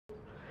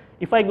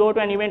if I go to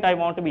an event, I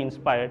want to be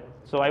inspired.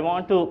 So I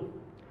want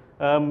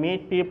to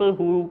meet people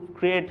who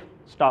create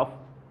stuff,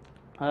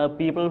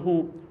 people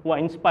who are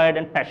inspired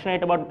and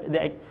passionate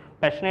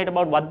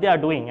about what they are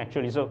doing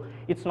actually. So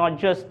it's not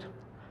just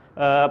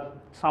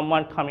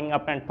someone coming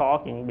up and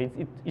talking.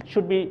 It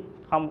should be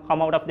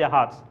come out of their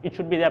hearts. It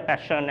should be their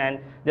passion and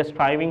they're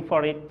striving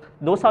for it.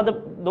 Those are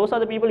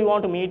the people you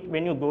want to meet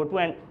when you go to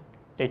an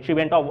tech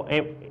event or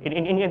in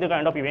any other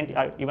kind of event,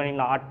 even in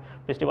art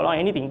festival or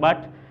anything.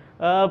 But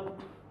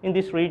in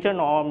this region,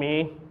 or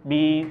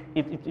maybe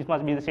it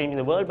must be the same in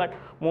the world, but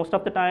most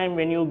of the time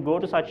when you go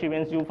to such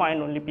events, you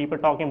find only people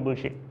talking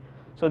bullshit.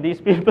 So these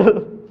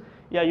people,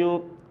 yeah,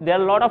 there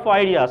are a lot of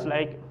ideas.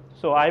 Like,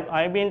 so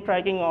I've been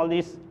tracking all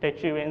these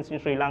tech events in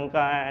Sri Lanka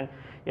and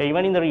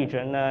even in the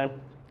region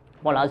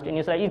for last 10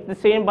 years. Like, it's the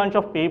same bunch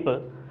of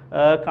people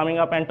coming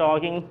up and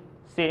talking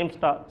same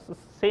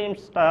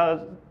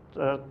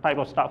type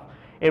of stuff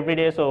every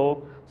day.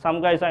 So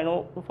some guys I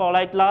know for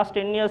like last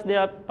 10 years they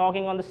are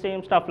talking on the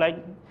same stuff, like,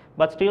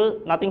 but still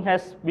nothing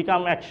has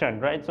become action,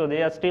 right? So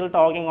they are still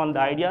talking on the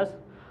ideas.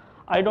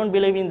 I don't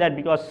believe in that,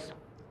 because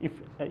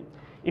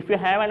if you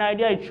have an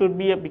idea, it should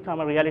become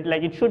a reality.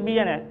 Like, it should be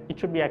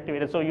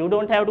activated. So you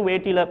don't have to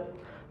wait till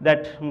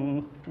that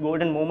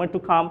golden moment to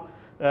come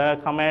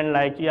and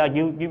like, yeah,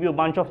 give you a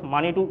bunch of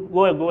money to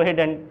go ahead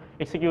and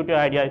execute your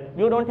idea.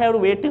 You don't have to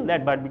wait till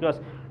that, but because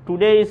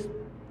today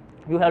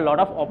you have a lot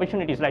of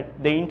opportunities.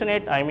 Like the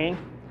internet, I mean,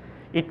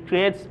 it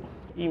creates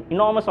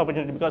enormous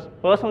opportunity, because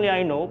personally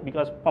I know,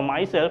 because for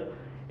myself,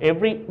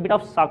 every bit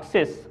of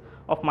success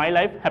of my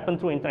life happened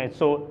through internet.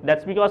 So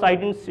that's because I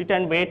didn't sit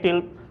and wait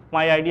till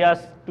my ideas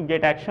to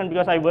get action,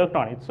 because I worked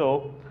on it.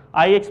 So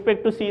I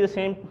expect to see the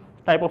same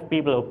type of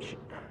people. Oh, shit.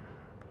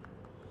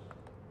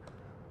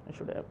 I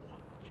should have.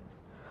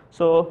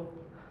 So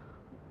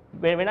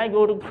when I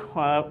go to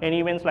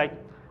any events, like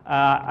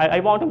I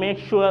want to make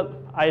sure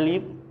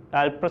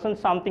I'll present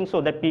something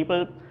so that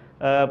people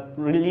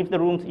leave the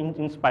rooms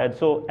inspired.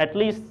 So at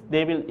least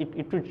they will.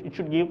 It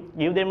should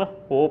give them a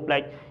hope.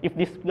 Like, if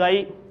this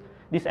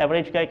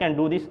average guy can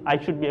do this, I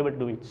should be able to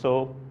do it.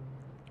 So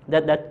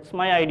that's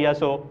my idea.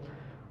 So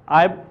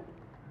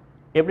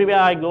everywhere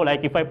I go,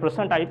 like if I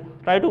present, I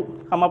try to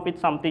come up with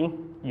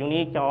something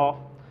unique or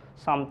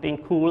something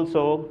cool,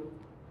 so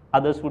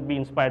others would be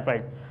inspired by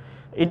it.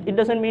 It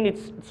doesn't mean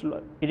it's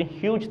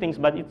huge things,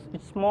 but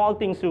it's small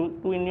things you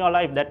do in your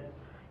life that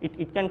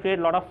it can create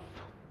a lot of,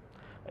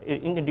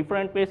 in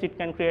different ways it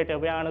can create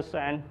awareness,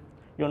 and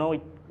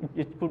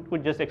it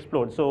could just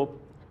explode. So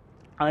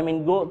I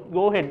mean,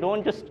 go ahead,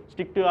 don't just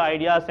stick to your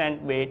ideas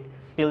and wait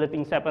till the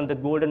things happen, the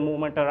golden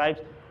moment arrives.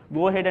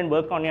 Go ahead and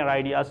work on your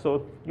ideas.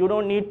 So you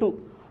don't need to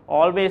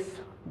always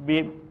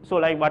be, so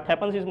like what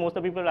happens is most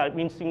of the people, I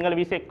mean, single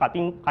we say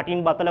cutting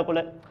batala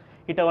kola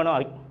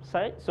hitavana,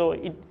 so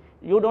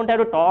you don't have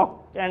to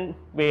talk and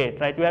wait,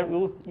 right?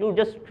 You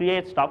just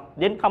create stuff,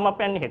 then come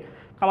up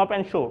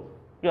and show.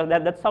 Because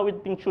that's how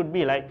things should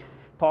be. Like,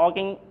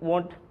 talking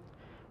won't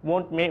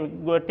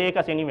take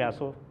us anywhere.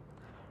 So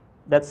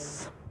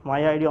that's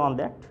my idea on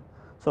that.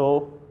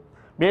 So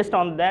based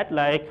on that,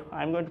 like,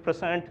 I'm going to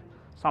present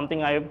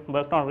something I've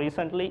worked on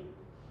recently.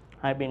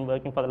 I've been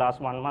working for the last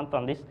 1 month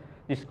on this.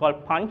 This is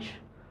called Punch.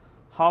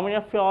 How many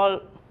of you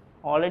all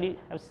already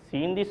have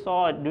seen this,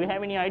 or do you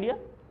have any idea?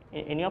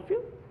 Any of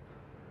you?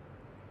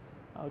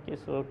 Okay,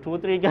 so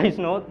 2-3 guys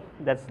know.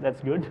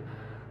 That's good.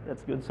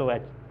 That's good. So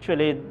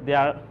actually, there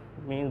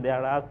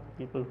are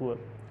people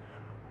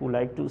who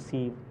like to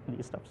see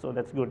this stuff. So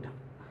that's good.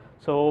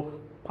 So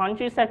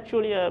Punch is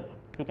actually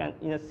you can,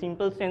 in a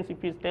simple sense,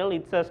 if you tell,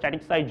 it's a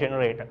static site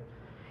generator.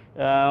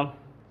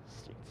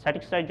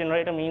 Static site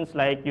generator means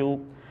like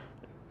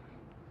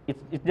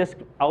it just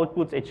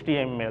outputs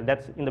HTML.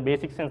 That's in the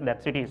basic sense,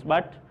 that's it is.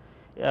 But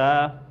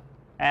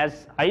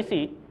as I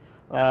see,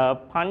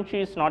 Punch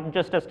is not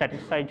just a static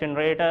site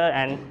generator,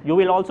 and you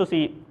will also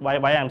see why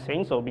I'm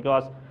saying so,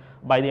 because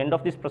by the end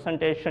of this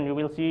presentation, you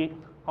will see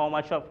how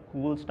much of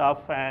cool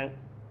stuff and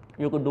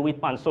you could do with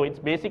Punch. So it's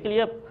basically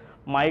a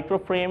micro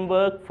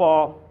framework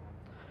for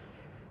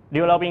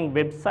developing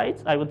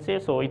websites, I would say.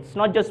 So it's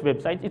not just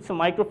websites, it's a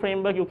micro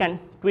framework. You can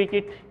tweak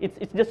it.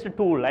 It's just a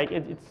tool. Like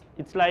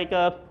it's like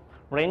a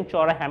wrench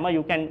or a hammer.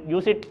 You can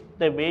use it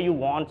the way you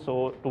want,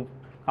 so to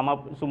come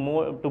up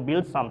to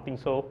build something.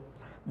 So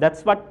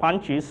that's what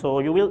Punch is. So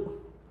you will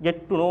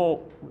get to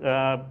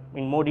know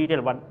in more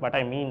detail what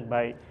I mean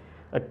by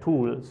a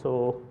tool.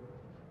 So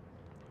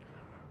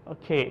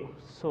okay,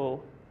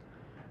 so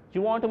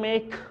you want to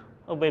make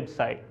a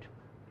website,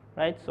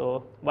 right?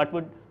 So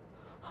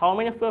how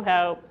many of you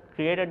have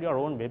created your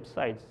own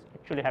websites?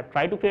 Actually have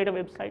tried to create a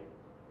website?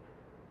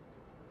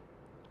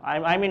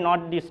 I mean,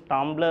 not these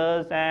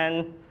Tumblrs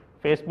and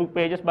Facebook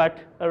pages, but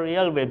a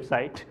real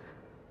website.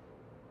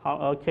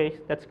 Okay,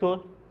 that's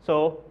cool.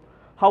 So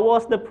how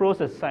was the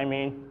process? I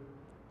mean,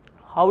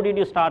 how did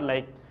you start?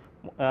 Like,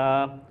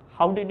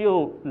 how did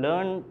you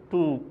learn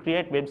to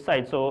create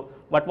websites? So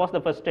what was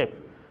the first step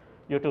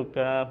you took?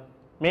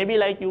 Maybe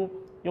like you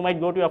might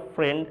go to your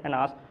friend and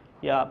ask,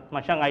 yeah,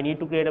 Mashang, I need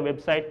to create a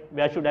website.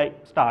 Where should I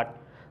start?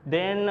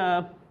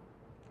 Then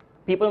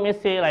people may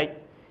say like,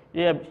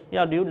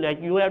 yeah, dude, like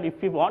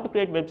if you want to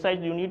create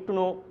websites, you need to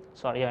know.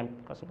 Sorry, I'm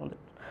cussing on that.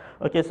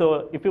 Okay,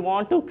 so if you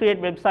want to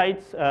create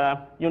websites,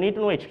 you need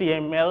to know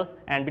HTML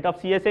and bit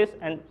of CSS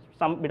and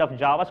some bit of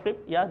JavaScript.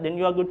 Yeah, then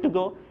you are good to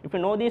go. If you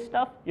know this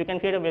stuff, you can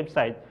create a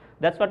website.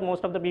 That's what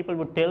most of the people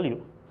would tell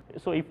you.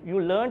 So if you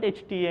learned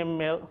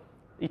HTML,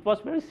 it was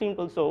very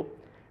simple. So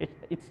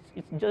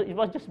it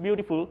was just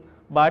beautiful.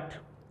 But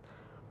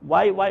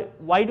why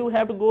do you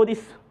have to go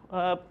this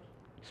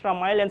extra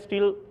mile and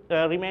still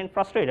remain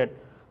frustrated?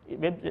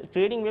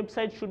 Creating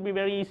websites should be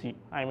very easy.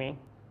 I mean,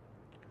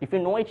 if you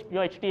know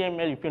your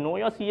HTML, if you know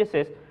your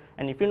CSS,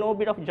 and if you know a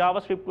bit of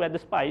JavaScript to add the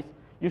spice,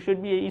 you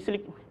should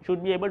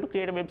be able to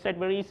create a website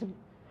very easily.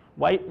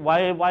 Why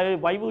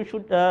we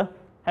should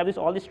have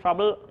all this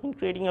trouble in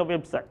creating a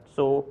website?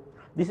 So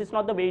this is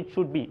not the way it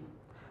should be.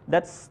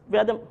 That's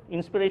where the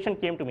inspiration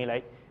came to me.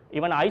 Like,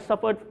 even I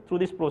suffered through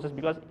this process,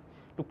 because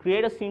to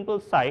create a simple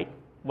site,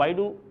 why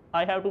do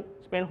I have to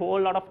spend a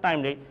whole lot of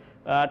time,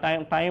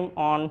 time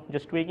on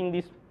just tweaking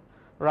this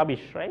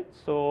rubbish, right?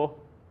 So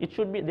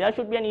there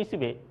should be an easy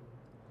way.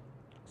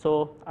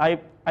 So I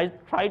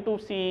tried to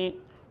see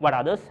what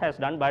others has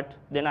done, but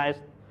then I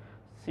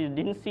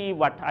didn't see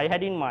what I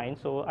had in mind.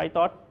 So I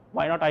thought,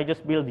 why not I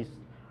just build this,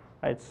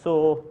 right?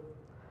 So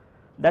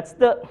that's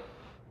the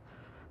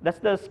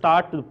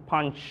start to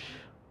Punch.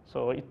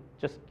 So it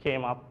just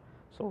came up.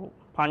 So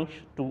Punch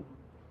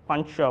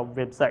of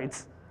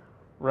websites,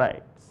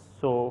 right?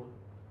 So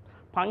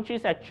Punch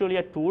is actually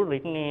a tool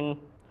written in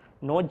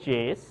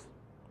Node.js.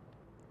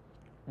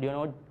 Do you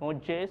know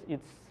Node.js?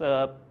 It's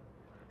a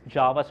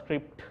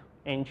JavaScript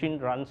engine,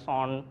 runs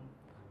on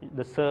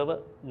the server.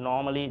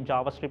 Normally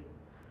JavaScript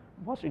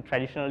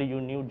traditionally you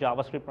knew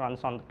JavaScript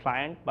runs on the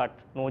client, but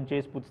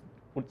Node.js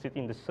puts it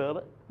in the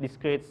server. This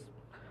creates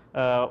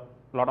a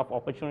lot of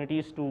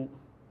opportunities to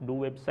do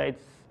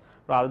websites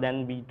rather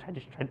than we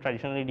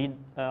traditionally did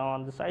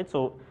on the site.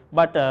 So,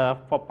 but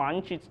for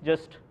Punch, it's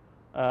just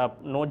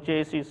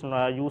Node.js is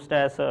used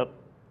as a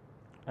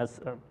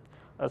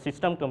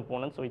system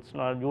component. So it's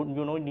not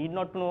you need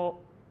not to know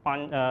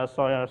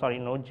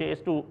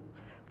Node.js to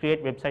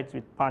create websites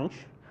with Punch,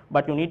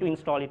 but you need to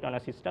install it on a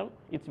system.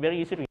 It's very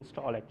easy to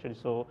install actually.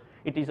 So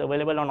it is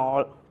available on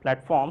all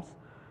platforms.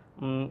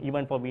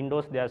 Even for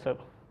Windows, there's a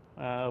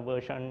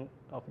version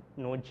of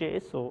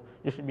Node.js, so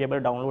you should be able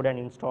to download and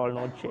install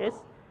Node.js.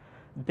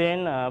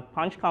 Then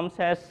Punch comes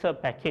as a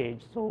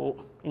package.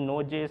 So in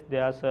Node.js,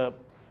 there's a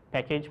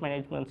package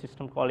management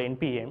system called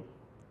npm.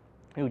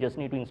 You just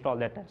need to install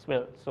that as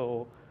well.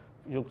 So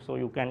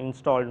you can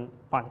install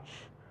Punch,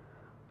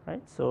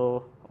 right?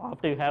 So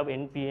after you have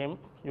npm,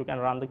 you can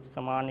run the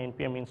command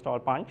npm install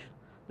Punch.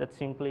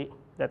 That's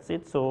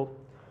it. So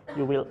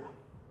you will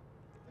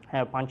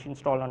have Punch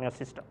installed on your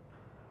system,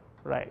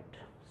 right?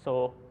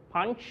 So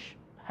Punch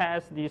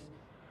has this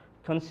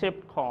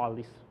concept called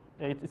this.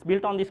 It's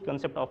built on this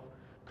concept of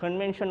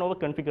convention over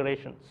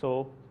configuration.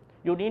 So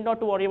you need not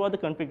to worry about the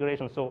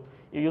configuration. So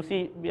you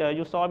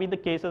saw with the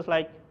cases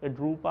like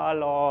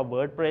Drupal or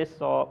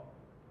WordPress or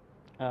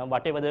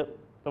whatever the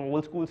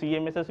old school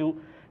CMSs,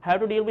 you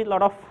have to deal with a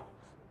lot of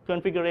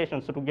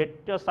configurations. So to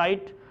get your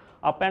site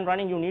up and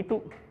running, you need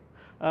to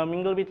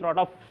mingle with a lot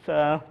of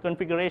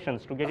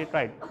configurations to get it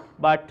right.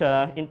 But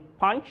in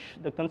Punch,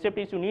 the concept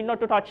is you need not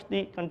to touch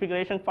the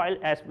configuration file.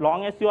 As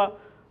long as you are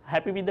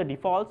happy with the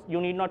defaults,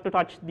 you need not to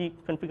touch the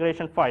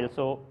configuration file.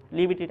 So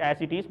leave it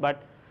as it is,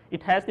 but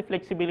it has the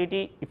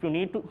flexibility. If you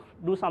need to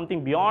do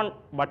something beyond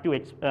what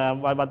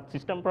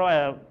system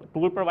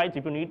tool provides,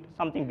 if you need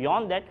something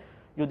beyond that,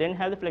 you then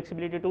have the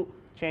flexibility to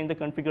change the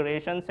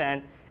configurations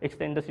and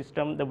extend the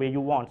system the way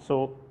you want.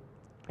 So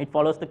it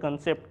follows the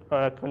concept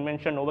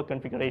convention over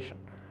configuration.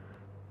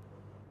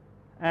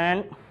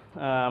 And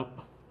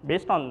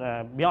based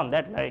on beyond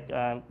that, like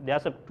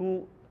there's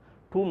two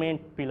main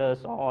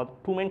pillars or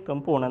two main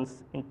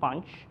components in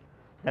Punch.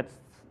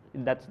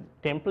 That's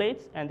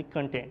templates and the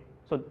content.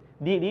 So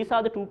these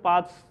are the two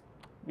parts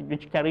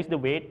which carries the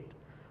weight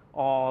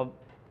or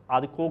are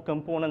the core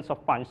components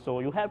of Punch. So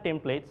you have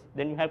templates,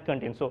 then you have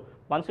content. So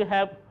once you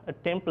have a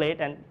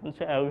template and once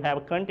you have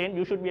a content,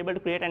 you should be able to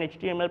create an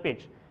HTML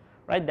page,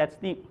 right? That's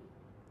the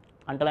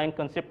underlying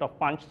concept of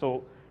Punch.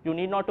 So you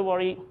need not to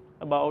worry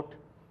about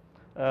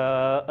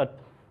a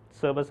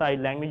server-side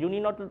language. You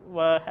need not to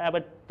have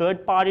a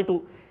third party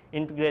to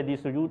integrate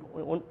this. So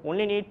you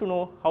only need to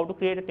know how to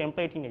create a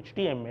template in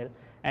HTML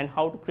and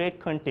how to create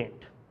content.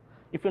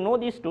 If you know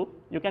these two,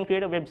 you can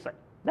create a website.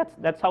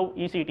 That's how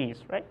easy it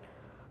is, right?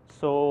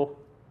 So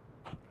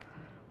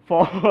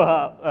for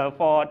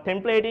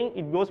templating,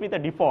 it goes with a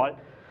default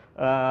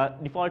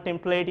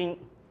templating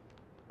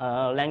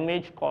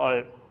language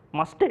called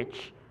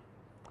Mustache.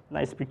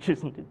 Nice picture,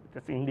 isn't it?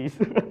 That's in this.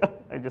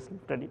 I just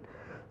looked at it.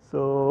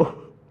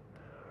 So,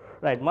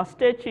 right,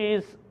 Mustache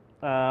is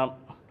a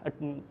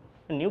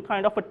new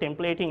kind of a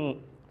templating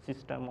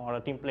system or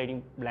a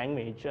templating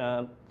language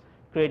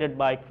created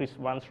by Chris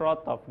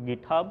Wansroth of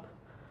GitHub.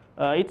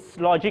 It's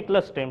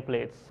logicless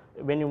templates.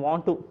 When you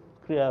want to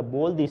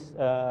bold this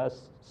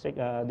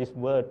this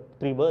word,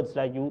 3 words,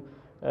 like you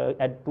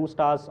add 2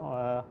 stars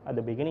at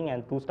the beginning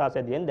and 2 stars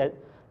at the end,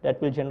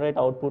 that will generate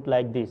output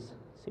like this.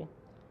 See,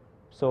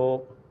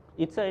 so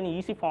it's an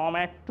easy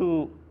format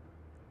to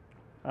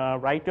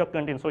write your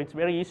content. So it's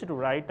very easy to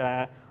write.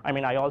 I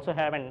mean, I also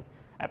have an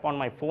app on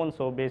my phone,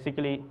 so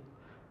basically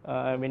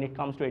when it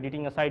comes to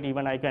editing a site,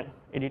 even I can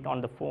edit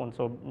on the phone.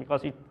 So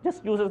because it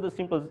just uses the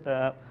simple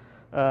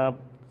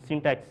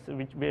syntax,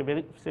 which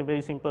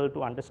very simple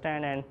to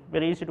understand and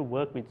very easy to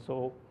work with.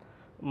 So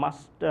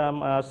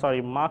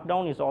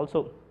Markdown is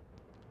also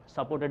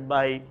supported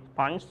by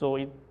Punch. So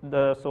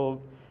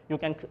so you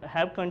can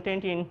have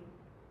content in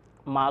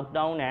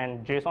Markdown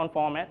and JSON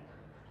format,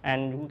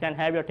 and you can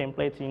have your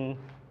templates in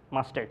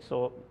Mustache.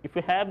 So if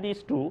you have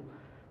these two,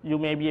 you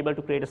may be able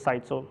to create a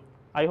site. So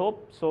I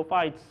hope so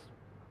far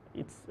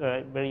it's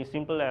very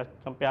simple as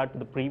compared to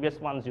the previous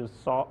ones you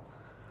saw.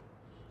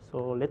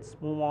 So let's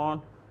move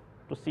on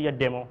to see a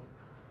demo,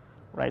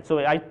 right? So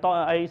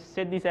I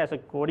said this as a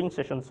coding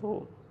session,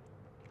 so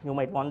you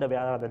might wonder where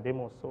are the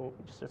demos. So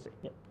just a second.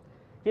 Yeah.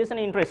 Here's an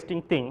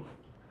interesting thing.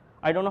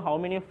 I don't know how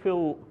many of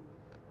you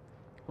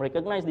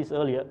recognized this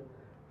earlier.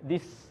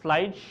 This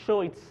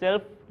slideshow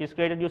itself is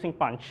created using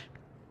Punch,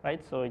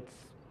 right? So it's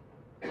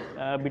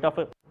a bit of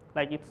a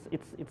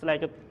it's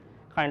like a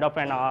kind of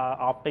an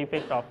after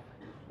effect of,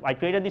 I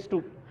created this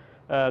to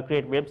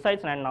create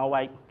websites, and now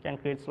I can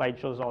create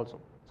slideshows also.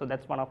 So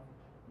that's one of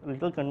the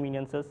little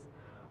conveniences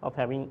of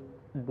having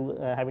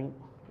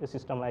a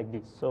system like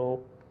this.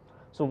 So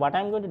what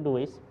I'm going to do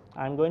is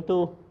I'm going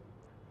to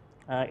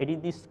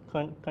edit this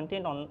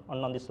content on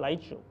the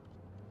slideshow.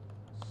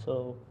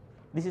 So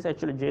this is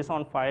actually a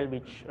JSON file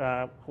which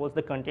holds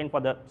the content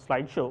for the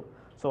slideshow.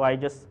 So I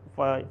just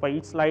for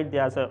each slide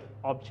there's an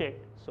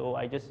object. So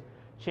I just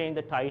change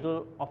the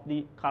title of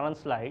the current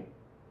slide,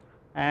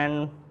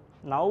 and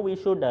now we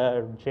should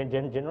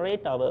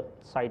generate our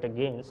site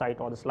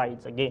or the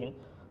slides again.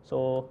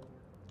 So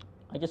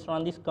I just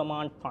run this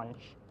command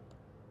punch.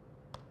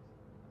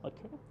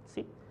 Okay,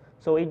 see.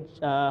 So it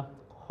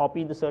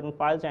copied the certain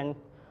files and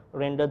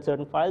rendered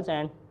certain files,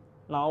 and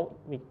now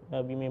we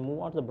may move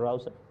on to the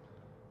browser.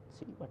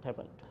 See what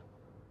happened.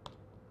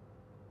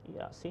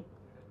 Yeah, see.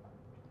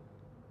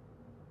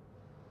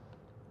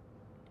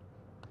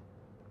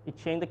 It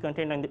changed the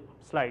content on the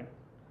slide.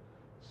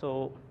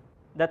 So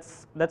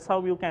that's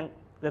how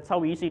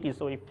easy it is.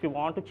 So if you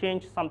want to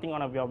change something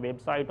on your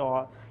website,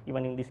 or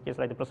even in this case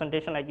like the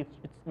presentation, like it's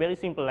very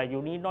simple. Like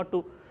you need not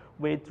to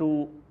wade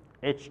through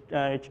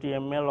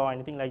HTML or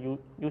anything. Like you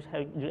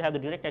have the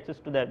direct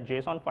access to the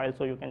JSON file,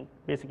 so you can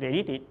basically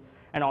edit it.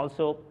 And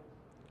also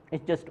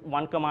it's just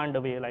one command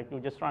away. Like you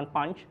just run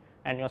punch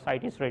and your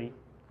site is ready.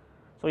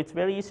 So it's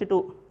very easy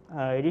to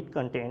edit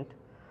content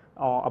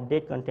or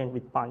update content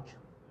with punch.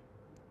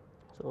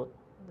 So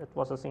that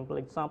was a simple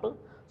example.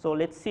 So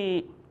let's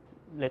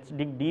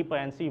dig deeper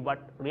and see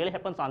what really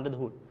happens under the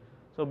hood.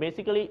 So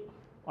basically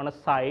on a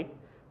site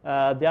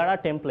there are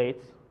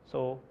templates.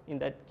 So in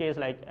that case,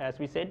 like as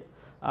we said,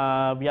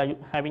 we are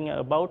having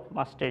about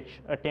mustache,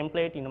 a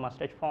template in a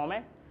mustache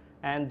format,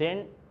 and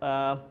then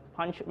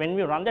punch. When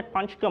we run that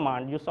punch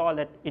command, you saw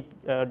that it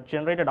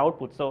generated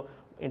output. So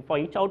for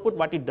each output,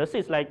 what it does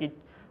is like it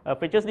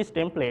fetches this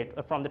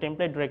template from the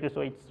template directory.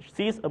 So it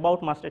sees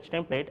about mustache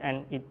template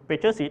and it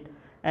fetches it,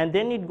 and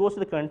then it goes to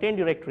the content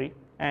directory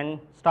and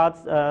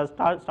starts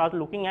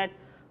looking at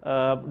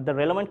the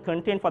relevant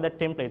content for that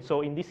template.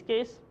 So in this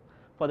case,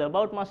 for the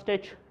about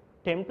mustache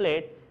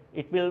template,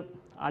 it will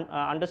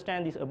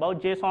understand this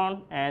about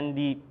JSON and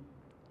the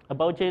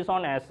about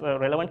JSON as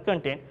relevant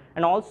content.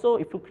 And also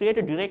if you create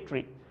a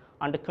directory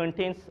under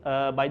contents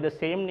by the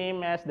same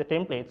name as the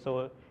template,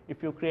 so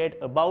if you create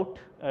about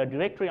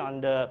directory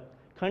under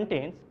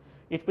contents,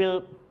 it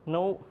will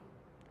know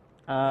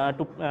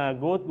to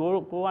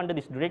go under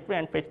this directory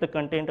and fetch the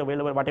content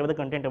available, whatever the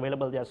content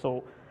available there.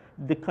 So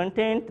the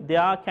content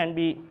there can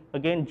be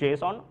again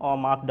JSON or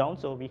Markdown.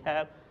 So we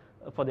have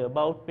for the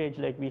about page,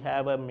 like we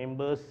have a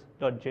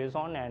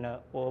members.json and a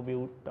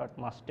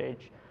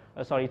overview.mustache.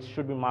 Sorry, it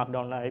should be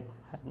Markdown. I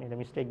made a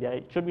mistake there.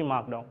 It should be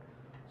Markdown.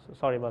 So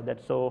sorry about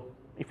that. So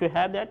if you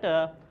have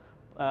that,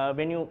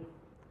 when you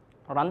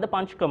run the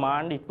punch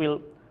command, it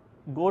will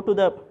go to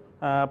the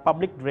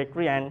public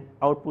directory and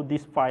output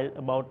this file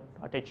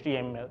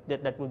about.html.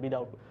 That will be the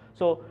output.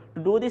 So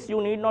to do this,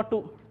 you need not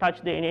to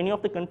touch any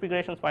of the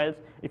configurations files.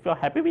 If you are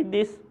happy with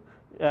this,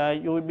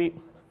 you will be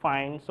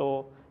fine.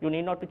 So you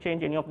need not to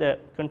change any of the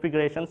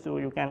configurations, so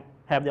you can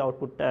have the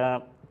output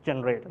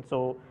generated.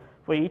 So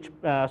for each,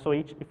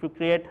 if you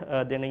create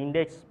then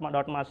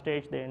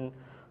index.mustache, then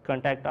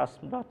contact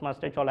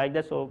us.mustache or like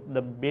that. So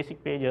the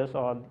basic pages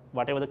or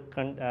whatever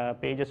the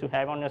pages you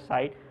have on your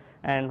site,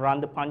 and run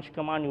the punch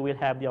command, you will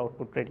have the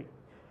output ready.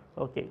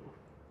 Okay.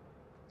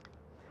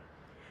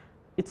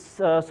 It's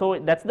so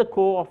that's the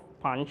core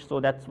of punch. So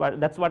that's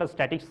what a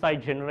static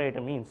site generator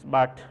means.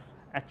 But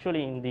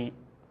actually in the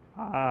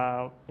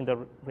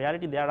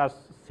reality, there are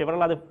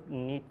several other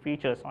neat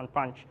features on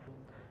punch.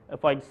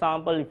 For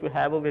example, if you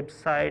have a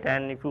website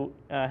and if you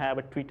have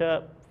a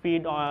Twitter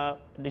feed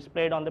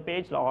displayed on the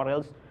page, or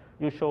else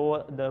you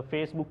show the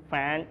Facebook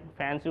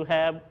fans you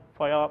have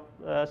for your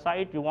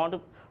site. You want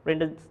to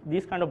render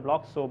these kind of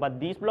blocks. So, but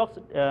these blocks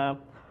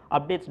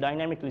updates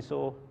dynamically.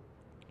 So,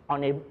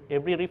 on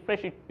every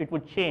refresh, it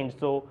would change.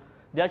 So,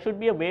 there should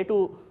be a way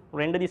to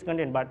render this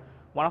content. But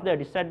one of the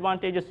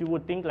disadvantages you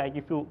would think, like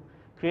if you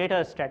create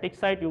a static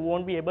site, you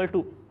won't be able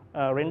to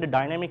render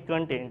dynamic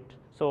content.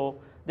 So,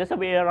 there's a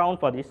way around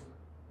for this.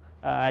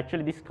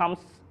 Actually, this comes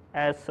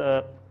as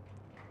a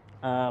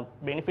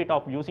benefit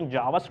of using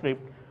JavaScript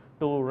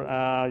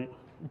to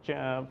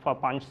for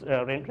punch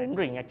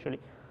rendering actually.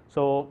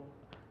 So,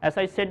 as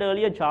I said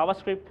earlier,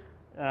 JavaScript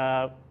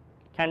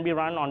can be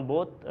run on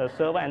both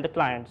server and the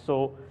client.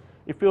 So,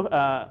 if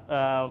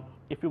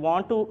you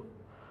want to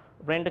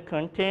render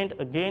content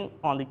again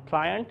on the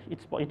client, it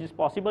is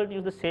possible to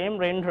use the same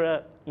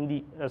renderer in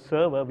the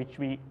server, which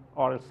we,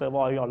 or server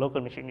or your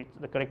local machine.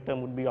 The correct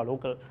term would be your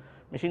local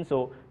machine.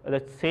 So,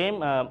 the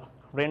same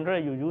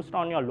renderer you used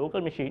on your local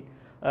machine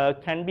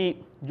can be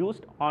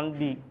used on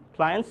the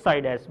client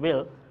side as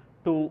well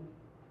to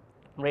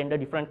render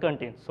different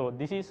content. So,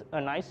 this is a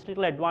nice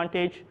little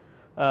advantage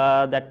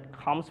that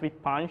comes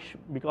with Punch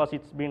because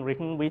it's been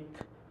written with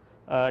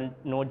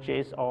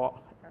Node.js or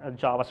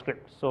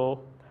JavaScript. So,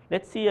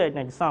 let's see an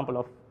example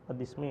of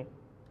this main.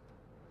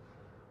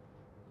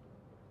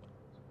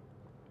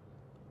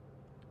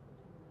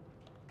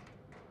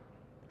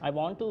 I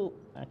want to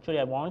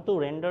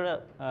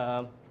render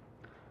a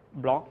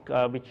block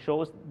which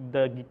shows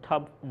the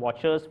GitHub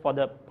watchers for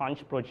the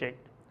Punch project.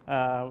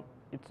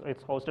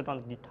 It's hosted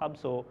on GitHub,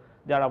 so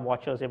there are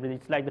watchers everything.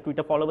 It's like the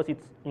Twitter followers,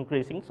 it's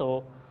increasing.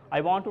 So,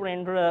 I want to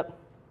render a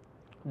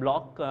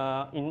block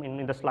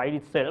in the slide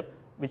itself,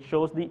 which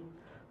shows the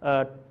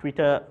the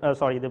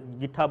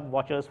GitHub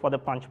watchers for the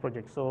Punch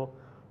project. So,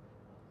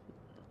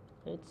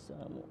 let's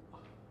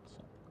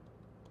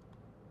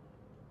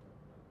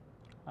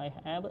I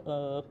have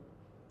a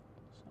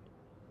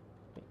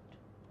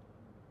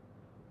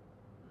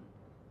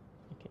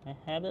I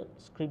have a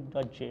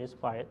script.js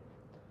file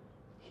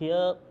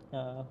here.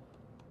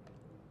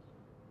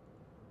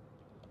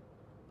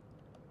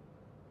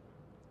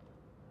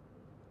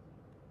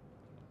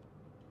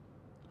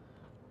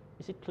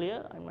 Is it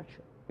clear? I'm not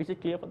sure. Is it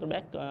clear for the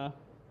back?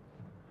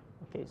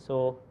 Okay,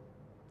 so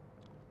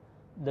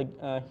the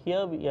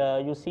here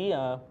you see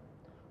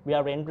we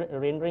are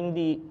rendering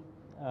the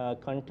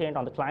content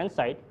on the client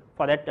side.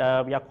 For that,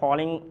 we are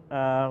calling,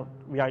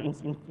 we are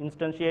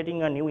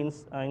instantiating a new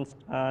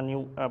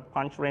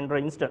Punch renderer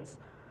instance.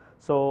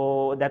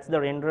 So, that's the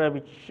renderer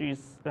which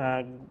is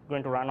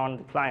going to run on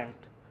the client.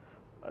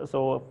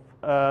 So,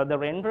 the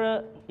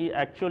renderer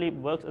actually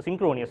works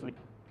asynchronously.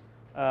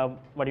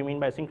 What do you mean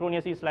by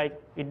synchronous is like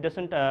it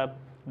doesn't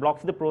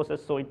blocks the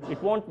process. So,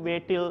 it won't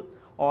wait till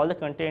all the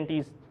content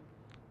is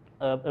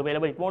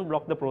available. It won't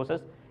block the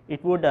process.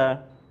 It would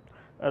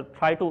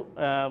try to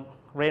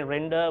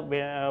render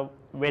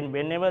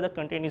whenever the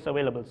content is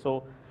available.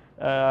 So,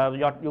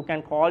 you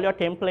can call your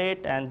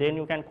template, and then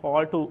you can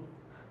call to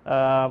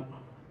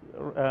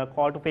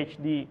fetch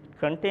the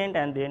content,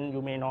 and then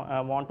you may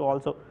not want to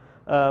also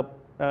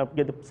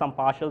get some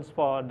partials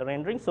for the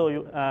rendering.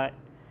 So,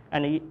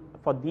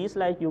 for these,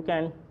 like you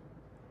can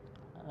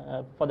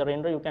for the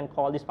render you can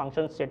call this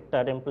function set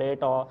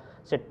template or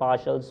set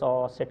partials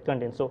or set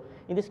content. So,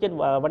 in this case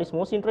what is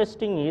most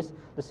interesting is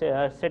the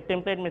set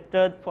template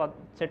method. For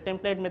set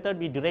template method,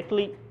 we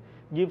directly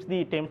gives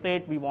the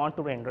template we want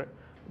to render,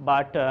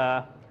 but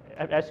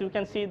as you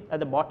can see at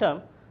the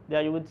bottom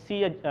there you would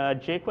see a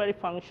jQuery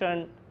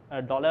function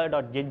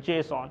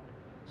 $.getJSON.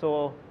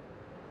 So,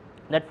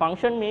 that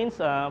function means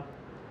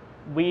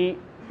we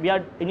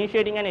are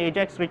initiating an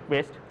AJAX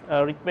request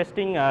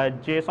requesting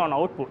JSON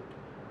output.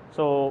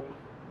 So,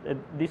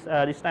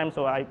 this time,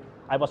 so I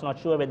was not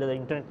sure whether the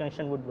internet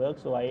connection would work,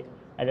 so I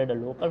added a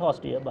local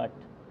host here, but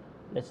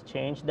let's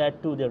change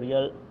that to the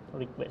real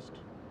request.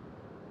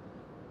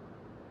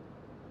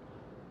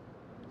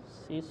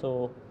 See,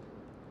 so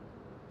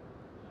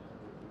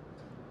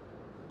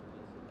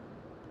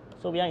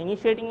we are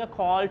initiating a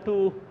call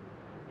to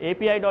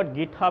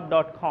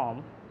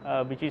api.github.com,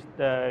 which is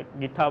the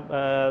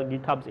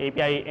GitHub's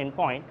API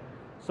endpoint.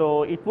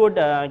 So, it would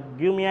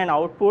give me an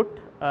output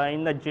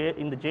in the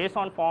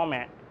JSON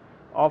format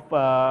of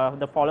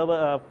the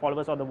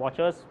followers or the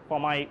watchers for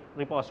my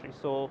repository.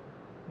 So,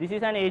 this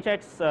is an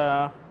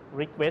AJAX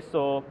request.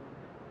 So,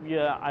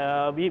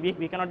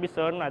 we cannot be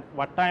certain at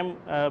what time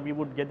we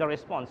would get the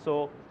response.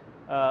 So,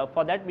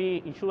 for that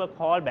we issue a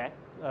callback.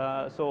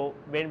 So,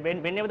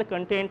 whenever the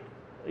content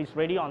is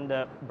ready on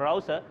the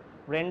browser,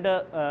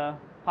 render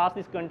pass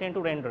this content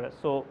to renderer.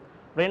 So,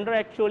 renderer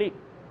actually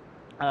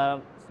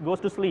goes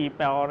to sleep,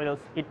 or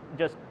else it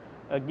just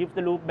gives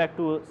the loop back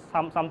to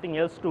something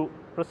else to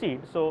proceed.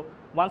 So,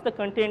 once the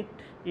content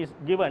is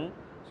given,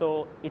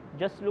 so it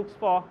just looks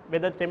for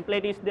whether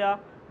template is there,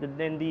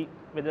 then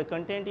whether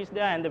content is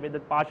there, and whether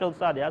partials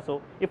are there.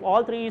 So, if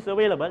all three is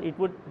available, it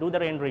would do the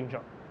rendering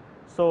job.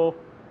 So,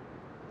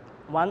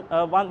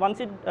 once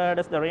it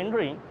does the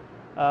rendering,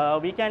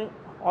 we can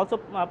also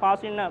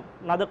pass in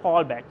another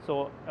callback,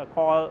 so a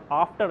call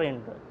after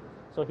render.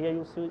 So here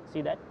you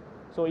see that.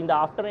 So in the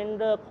after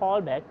render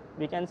callback,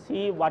 we can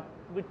see what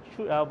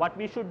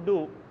we should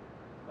do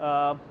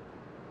to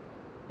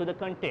the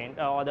content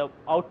or the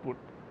output.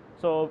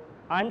 So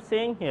I'm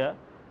saying here,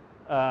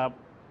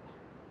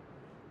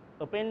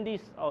 append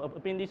this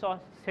or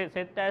set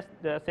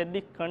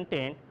this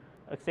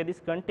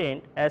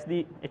content as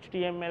the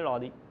HTML or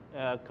the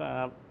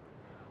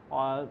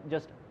or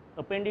just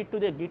append it to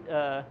the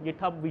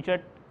GitHub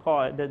widget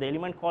called the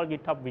element called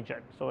GitHub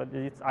widget. So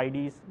this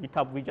ID is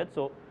GitHub widget.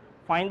 So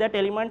find that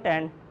element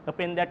and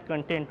append that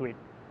content to it.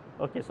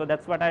 Okay, so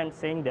that's what I am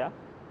saying there.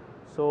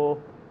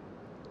 So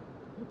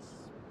let's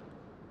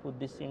put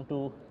this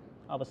into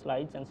our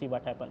slides and see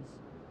what happens.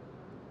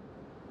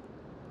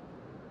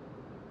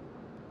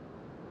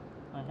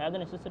 I have the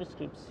necessary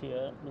scripts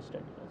here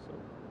listed here.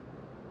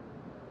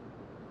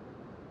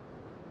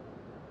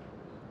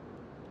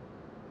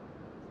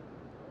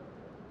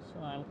 So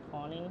I'm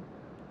calling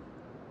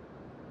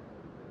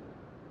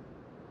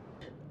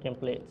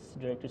templates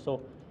directory.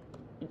 So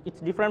it's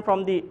different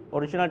from the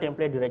original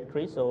template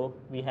directory. So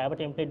we have a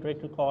template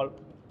directory called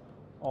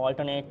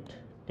alternate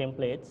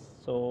templates.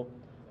 So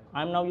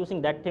I'm now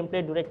using that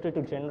template directory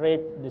to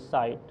generate this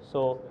site.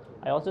 So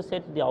I also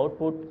set the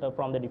output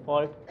from the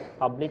default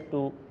public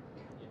to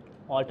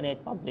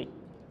alternate public.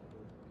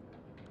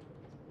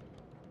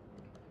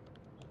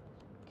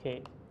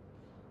 Okay,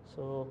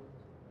 so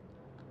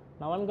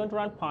now I'm going to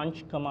run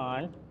punch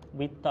command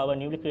with our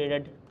newly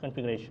created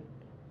configuration.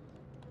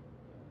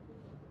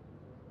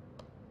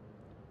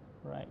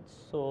 Right,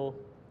 so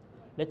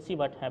let's see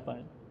what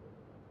happened.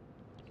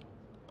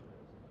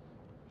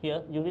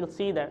 Here you will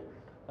see that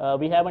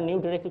we have a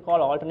new directory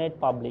called alternate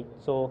public.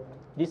 So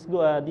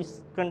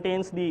this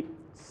contains the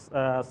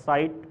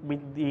site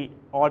with the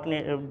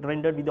alternate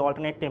rendered with the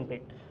alternate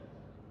template.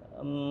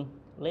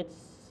 Let's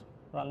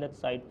run that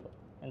site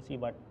and see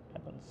what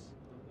happens.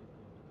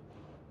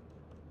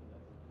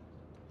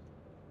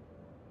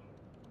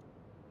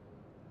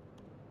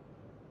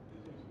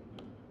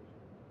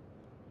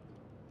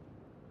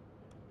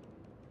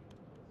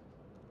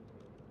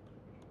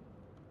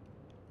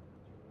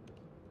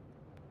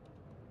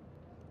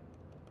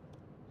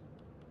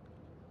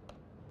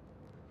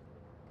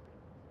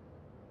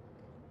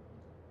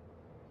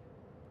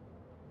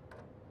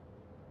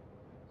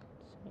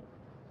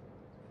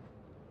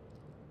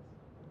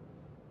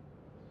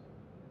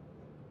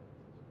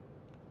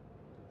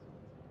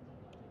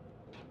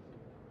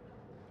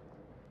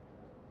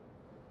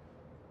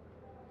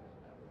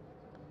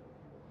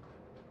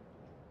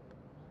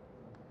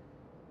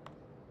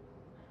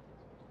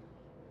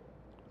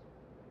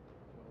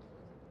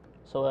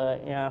 So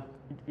yeah,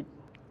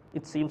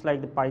 it seems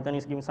like the Python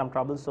is giving some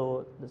trouble.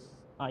 So this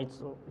it's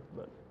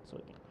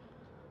working.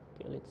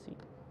 Okay, let's see.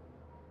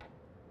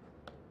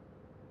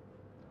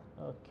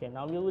 Okay,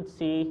 now you would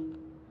see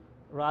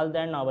rather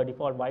than our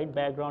default white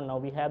background, now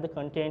we have the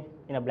content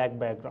in a black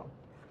background.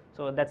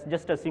 So that's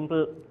just a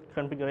simple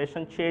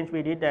configuration change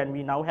we did, and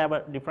we now have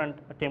a different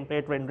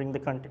template rendering the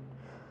content.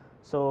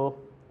 So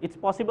it's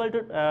possible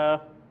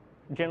to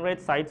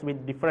generate sites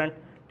with different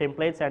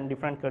templates and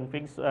different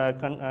configs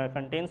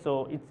contains.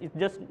 So it's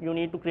just you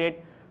need to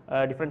create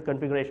different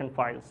configuration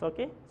files.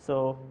 Okay,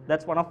 so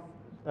that's one of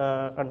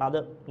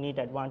another neat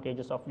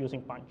advantages of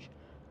using Punch.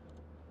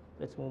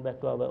 Let's move back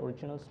to our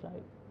original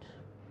slide.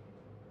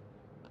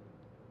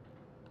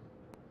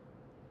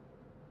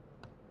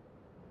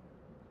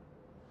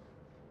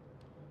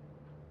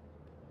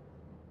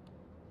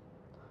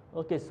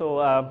 Okay, so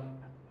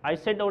I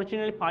said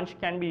originally Punch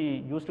can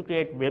be used to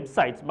create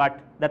websites, but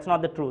that's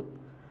not the truth.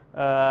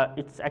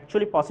 It's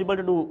actually possible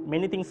to do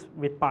many things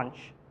with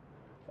Punch.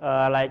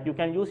 Like you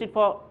can use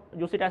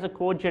it as a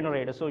code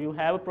generator. So you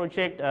have a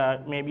project,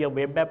 maybe a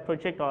web app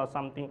project or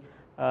something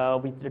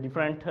with the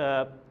different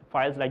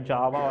files like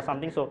Java or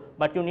something. So,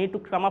 but you need to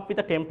come up with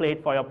a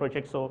template for your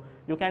project. So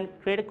you can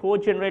create a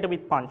code generator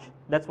with Punch.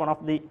 That's one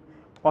of the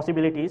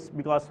possibilities,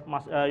 because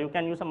you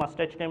can use a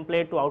mustache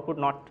template to output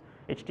not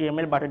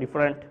HTML but a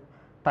different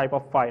type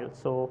of file.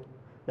 So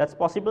that's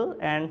possible,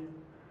 and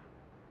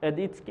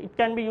it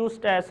can be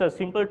used as a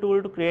simple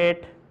tool to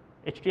create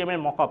HTML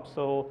mockups.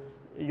 So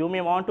you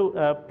may want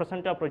to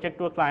present a project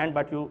to a client,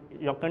 but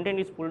your content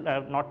is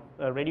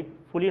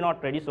fully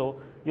not ready.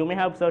 So you may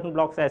have certain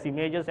blocks as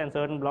images and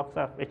certain blocks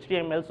of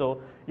HTML. So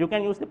you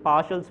can use the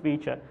partials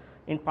feature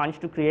in Punch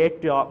to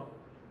create your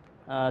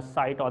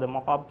site or the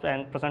mockups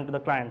and present to the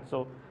client.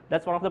 So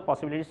that's one of the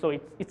possibilities. So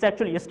it's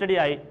actually,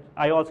 yesterday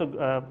I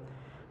also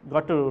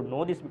got to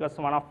know this, because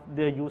one of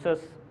the users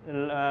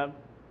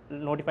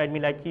notified me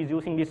like he's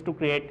using this to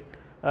create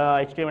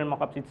HTML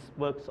mockups. It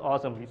works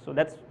awesomely. So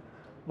that's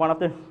one of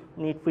the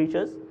neat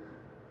features.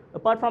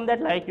 Apart from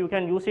that, like you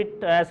can use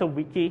it as a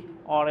wiki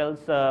or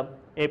else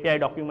API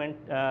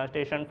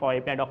documentation for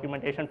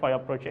your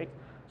project.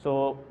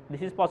 So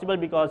this is possible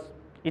because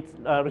it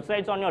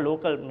resides on your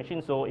local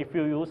machine. So if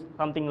you use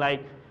something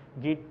like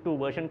Git to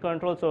version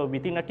control, so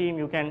within a team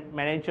you can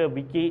manage a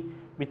wiki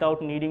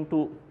without needing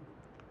to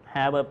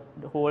have a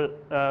whole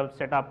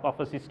setup of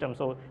a system.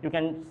 So you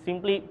can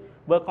simply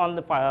work on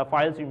the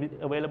files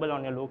available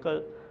on your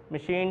local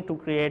machine to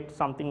create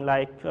something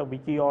like a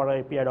wiki or a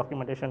API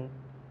documentation.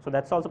 So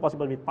that's also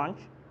possible with Punch.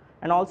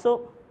 And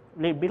also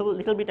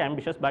little bit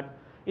ambitious, but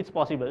it's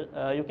possible.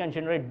 You can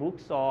generate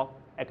books or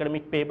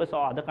academic papers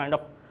or other kind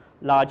of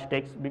large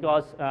text,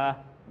 because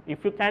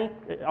if you can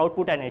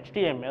output an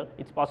HTML,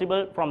 it's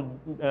possible from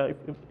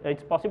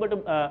it's possible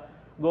to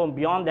go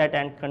beyond that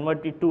and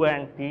convert it to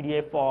an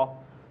PDF or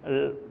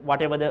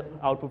whatever the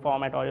output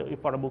format, or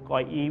for a book,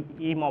 or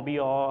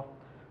eMobi or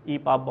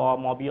EPUB or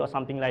Mobi or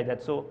something like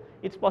that. So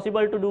it's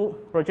possible to do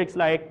projects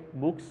like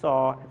books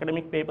or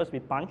academic papers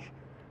with Punch.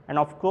 And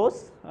of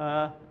course,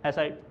 as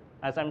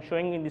I'm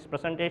showing in this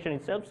presentation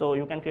itself, so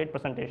you can create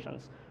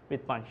presentations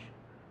with Punch.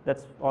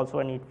 That's also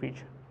a neat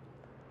feature,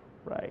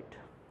 right?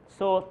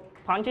 So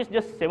Punch is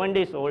just 7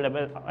 days old.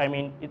 I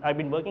mean, I've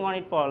been working on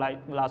it for like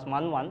last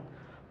month,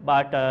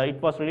 but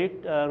it was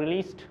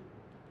released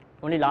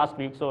only last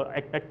week. So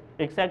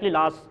exactly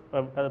last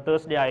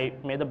Thursday, I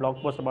made the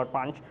blog post about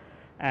Punch,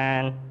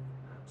 and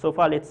so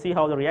far let's see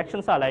how the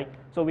reactions are like.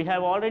 So we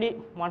have already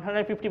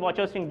 150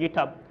 watchers in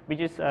GitHub, which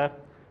is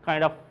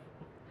kind of,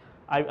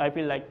 I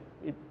feel like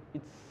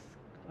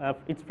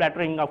it's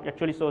flattering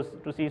actually, so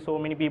to see so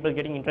many people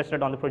getting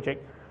interested on the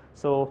project.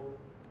 So,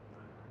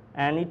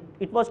 and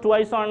it was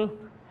twice on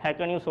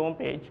Hacker News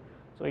homepage.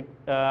 So it,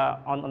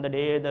 on the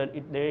day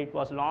it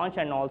was launched,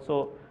 and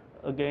also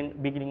again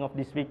beginning of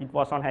this week it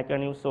was on Hacker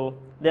News. So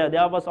there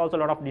was also a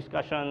lot of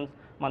discussions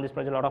on this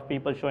project, a lot of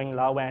people showing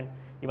love and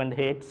even the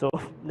hate. So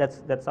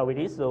that's how it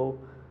is. So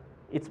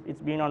it's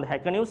been on the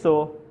Hacker News.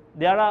 So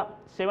there are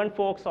 7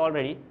 forks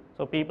already.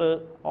 So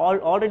people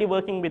already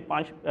working with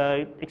Punch,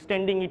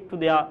 extending it to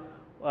their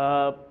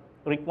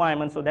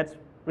requirements. So that's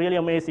really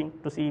amazing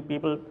to see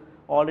people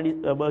already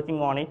working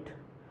on it.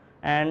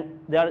 And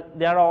there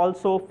are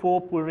also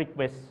 4 pull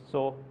requests.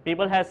 So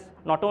people has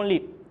not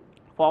only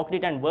forked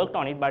it and worked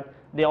on it, but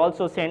they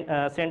also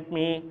sent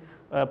me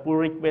pull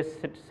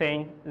requests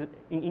saying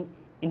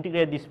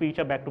integrate this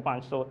feature back to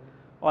Punch. So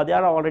there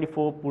are already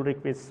 4 pull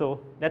requests. So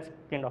that's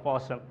kind of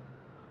awesome.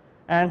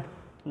 And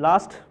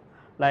last,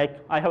 like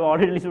I have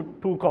already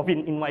received 2 coffee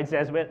invites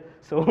as well.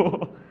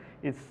 So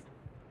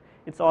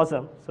it's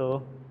awesome.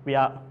 So we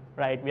are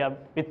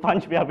with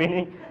Punch, we are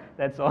winning.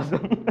 That's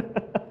awesome.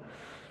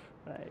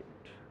 Right.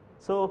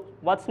 So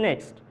what's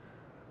next?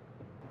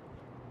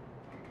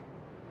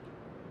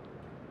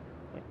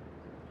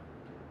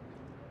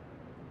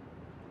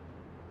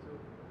 So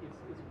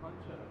is Punch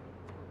is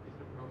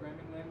it a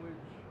programming language,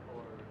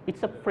 or?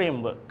 It's a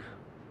framework.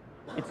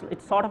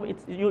 It's sort of,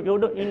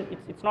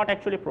 it's not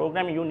actually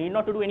programming. You need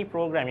not to do any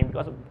programming,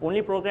 because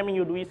only programming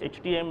you do is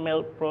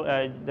HTML,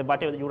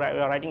 whatever you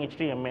are writing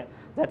HTML.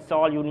 That's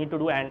all you need to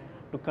do. And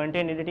to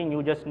content editing,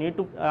 you just need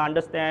to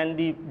understand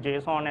the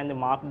JSON and the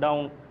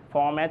Markdown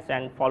formats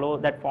and follow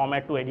that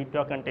format to edit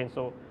your content.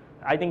 So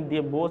I think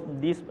both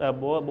these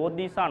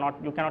are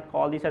not, you cannot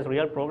call this as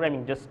real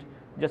programming. Just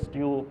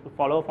you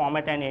follow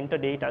format and enter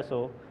data.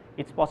 So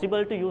it's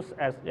possible to use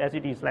as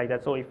it is like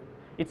that. So if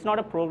it's not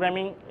a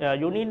programming,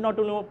 you need not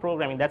to know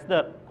programming. That's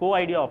the core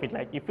idea of it.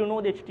 Like if you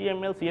know the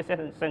HTML,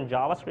 CSS, and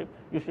JavaScript,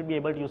 you should be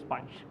able to use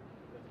Punch.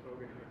 That's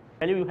programming.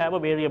 Value, you have a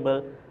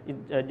variable.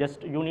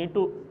 Just you need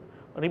to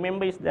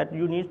remember is that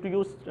you need to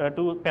use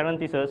 2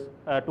 parentheses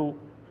to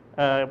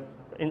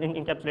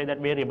encapsulate that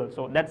variable.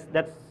 So that's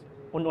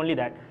only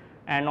that.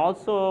 And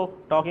also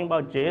talking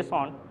about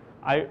JSON,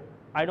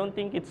 I don't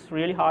think it's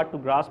really hard to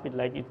grasp it.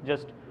 Like it's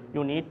just,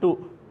 you need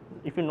to,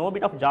 if you know a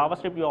bit of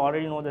JavaScript, you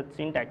already know the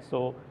syntax.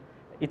 So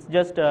it's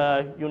just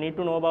you need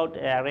to know about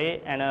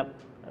array and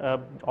a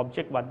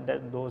object, what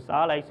those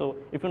are like. So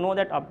if you know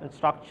that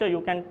structure,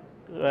 you can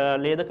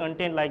lay the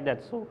content like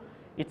that. So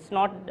it's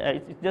not,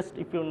 it's just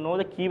if you know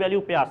the key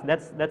value pairs,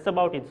 that's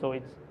about it. So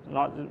it's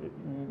not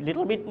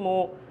little bit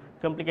more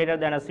complicated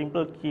than a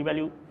simple key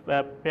value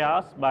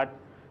pairs, but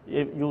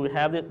if you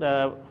have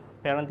the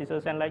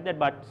parentheses and like that,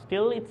 but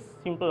still it's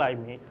simple, I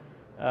mean,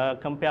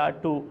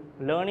 compared to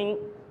learning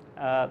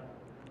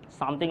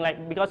something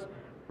like, because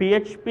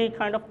PHP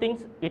kind of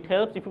things, it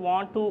helps if you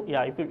want to,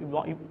 if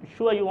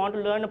you want to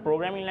learn a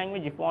programming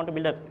language, if you want to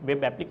build a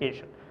web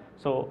application.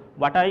 So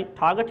what I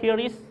target here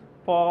is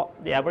for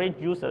the average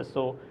users.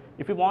 So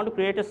if you want to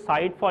create a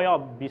site for your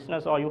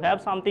business, or you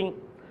have something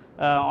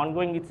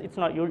ongoing, it's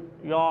not your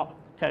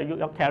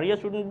career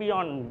shouldn't be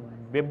on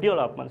web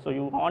development. So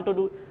you want to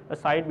do a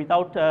site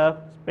without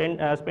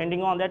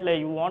spending on that. Like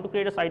you want to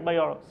create a site by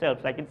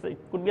yourself. Like it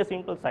could be a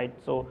simple site.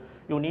 So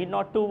you need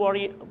not to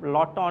worry a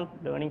lot on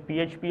learning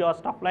PHP or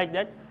stuff like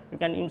that. You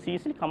can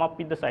easily come up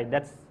with the site.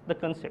 That's the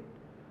concept.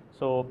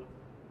 So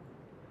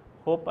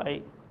hope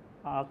I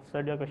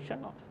answered your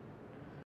question.